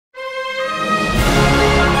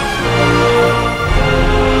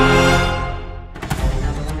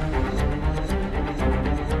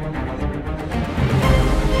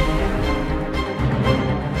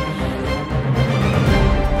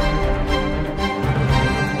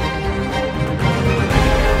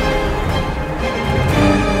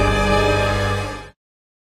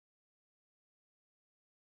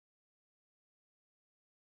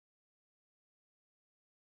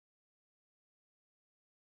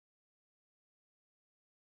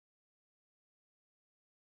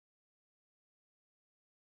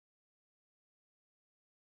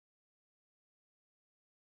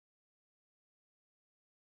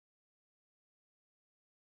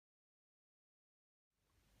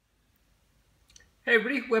Hey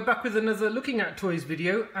everybody, we're back with another Looking at Toys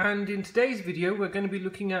video, and in today's video we're going to be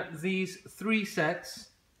looking at these three sets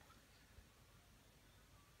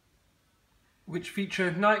which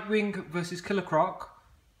feature Nightwing versus Killer Croc,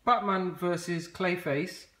 Batman versus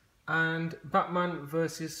Clayface, and Batman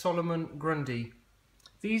versus Solimon Grundy.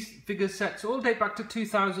 These figure sets all date back to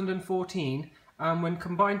 2014 and when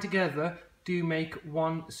combined together do make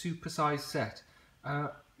one super-sized set.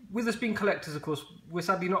 With us being collectors, of course, we're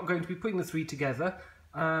sadly not going to be putting the three together,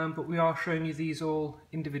 but we are showing you these all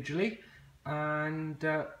individually, and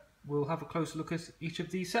we'll have a closer look at each of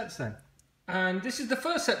these sets then. And this is the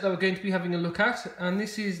first set that we're going to be having a look at, and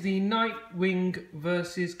this is the Nightwing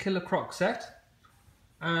versus Killer Croc set.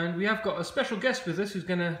 And we have got a special guest with us who's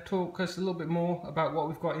going to talk us a little bit more about what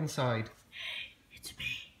we've got inside. Hey, it's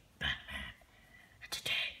me, Batman, and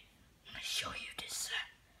today I'm going to show you this set.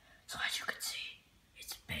 So as you can see,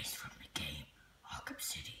 it's based from the game Arkham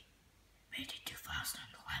City, made in 2011.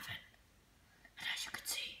 And as you can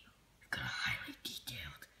see, we've got a highly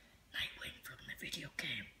detailed Nightwing from the video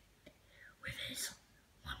game with his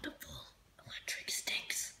wonderful electric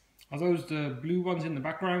sticks. Are those the blue ones in the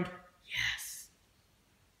background? Yes.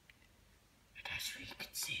 And as you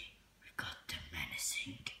can see, we've got the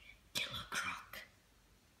menacing Killer Croc.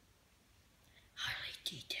 Highly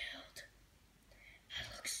detailed.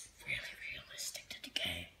 That looks really realistic to the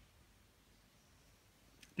game.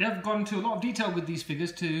 They have gone into a lot of detail with these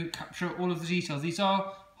figures to capture all of the detail. These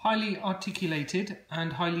are highly articulated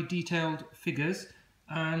and highly detailed figures,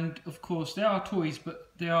 and of course they are toys,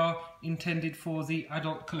 but they are intended for the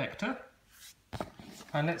adult collector.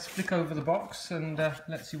 And let's flick over the box and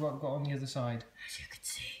let's see what we've got on the other side. As you can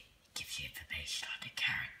see, it gives you information on the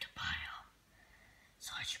character bio.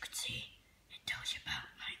 So as you can see, it tells you about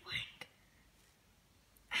Nightwing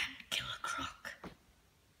and Killer Croc.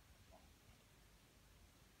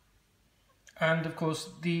 And of course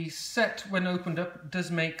the set, when opened up,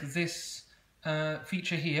 does make this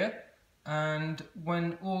feature here, and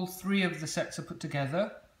when all three of the sets are put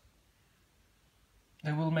together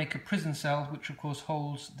they will make a prison cell, which of course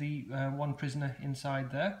holds the one prisoner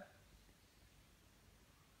inside there.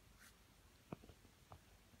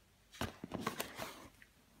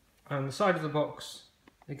 And the side of the box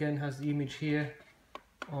again has the image here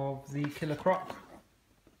of the Killer Croc.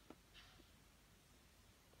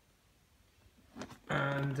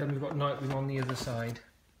 And then we've got Nightwing on the other side.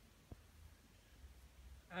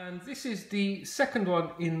 And this is the second one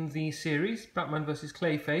in the series, Batman vs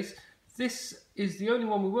Clayface. This is the only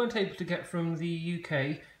one we weren't able to get from the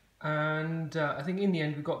UK, and I think in the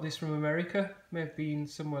end we got this from America. May have been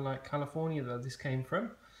somewhere like California that this came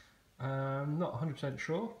from. Not 100%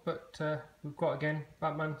 sure, but we've got, again,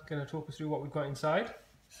 Batman going to talk us through what we've got inside.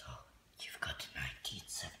 So, you've got the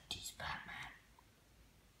 1970s Batman.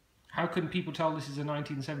 How can people tell this is a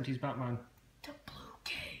 1970s Batman? The blue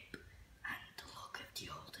cape and the look of the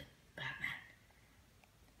olden Batman.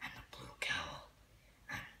 And the blue cowl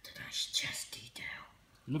and the nice chest detail.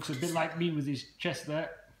 Looks a bit like me with his chest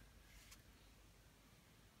there.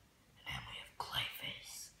 And then we have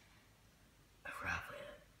Clayface, a rather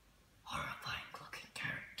horrifying looking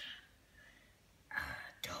character.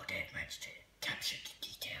 Though they've managed to capture the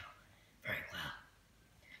detail very well.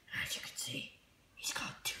 And as you can see, he's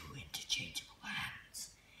got two interchangeable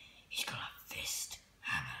hands. He's got a fist,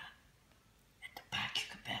 hammer. At the back you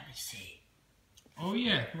can barely see. Oh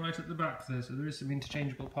yeah, right at the back there, so there is some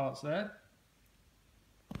interchangeable parts there.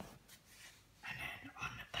 And then on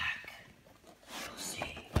the back, you'll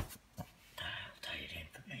see that I'll tell you the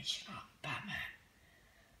information on Batman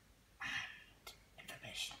and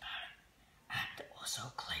information about him, and also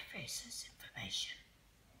Clayface's information.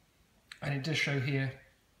 And it does show here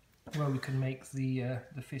where we can make the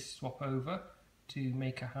fist swap over to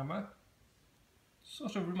make a hammer.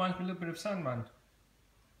 Sort of reminds me a little bit of Sandman.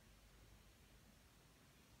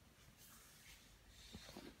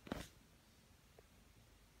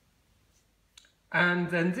 And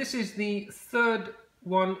then this is the third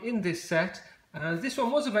one in this set. This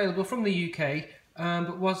one was available from the UK,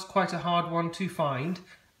 but was quite a hard one to find.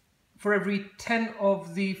 For every 10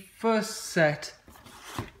 of the first set,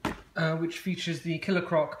 which features the Killer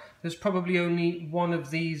Croc, there's probably only one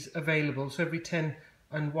of these available. So every 10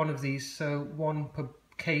 and one of these, so one per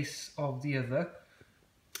case of the other.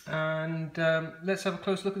 And let's have a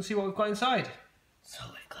close look and see what we've got inside. So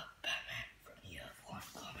we've got Batman from the Earth 1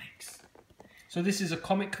 comics. So this is a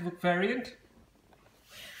comic book variant.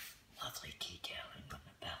 With lovely detailing on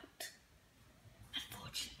the belt.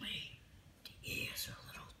 Unfortunately, the ears are a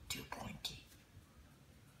little too pointy.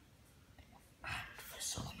 And for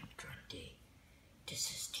Solimon Grundy, this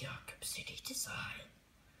is the Arkham City design.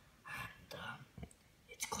 And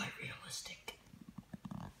It's quite realistic.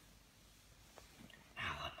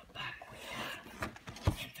 Now on the back we have,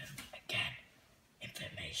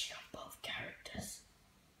 information on both characters.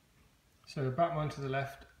 So Batman to the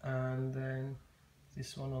left, and then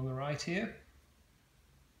this one on the right here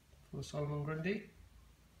for Solimon Grundy.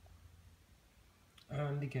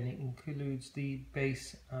 And again, it includes the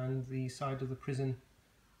base and the side of the prison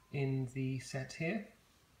in the set here.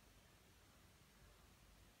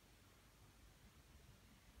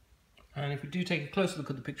 And if we do take a closer look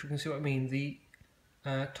at the picture, we can see what I mean. The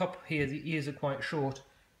top here, the ears are quite short,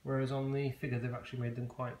 whereas on the figure they've actually made them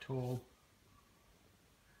quite tall.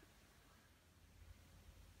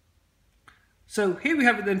 So here we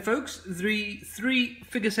have it then, folks, three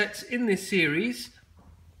figure sets in this series,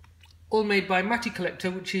 all made by Matty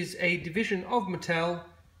Collector, which is a division of Mattel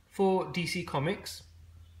for DC Comics.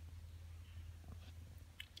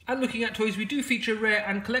 And looking at toys, we do feature rare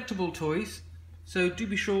and collectible toys, so do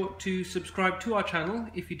be sure to subscribe to our channel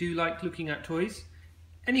if you do like looking at toys.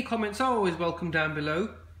 Any comments are always welcome down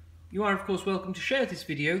below. You are of course welcome to share this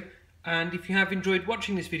video, and if you have enjoyed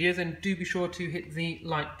watching this video, then do be sure to hit the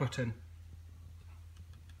like button.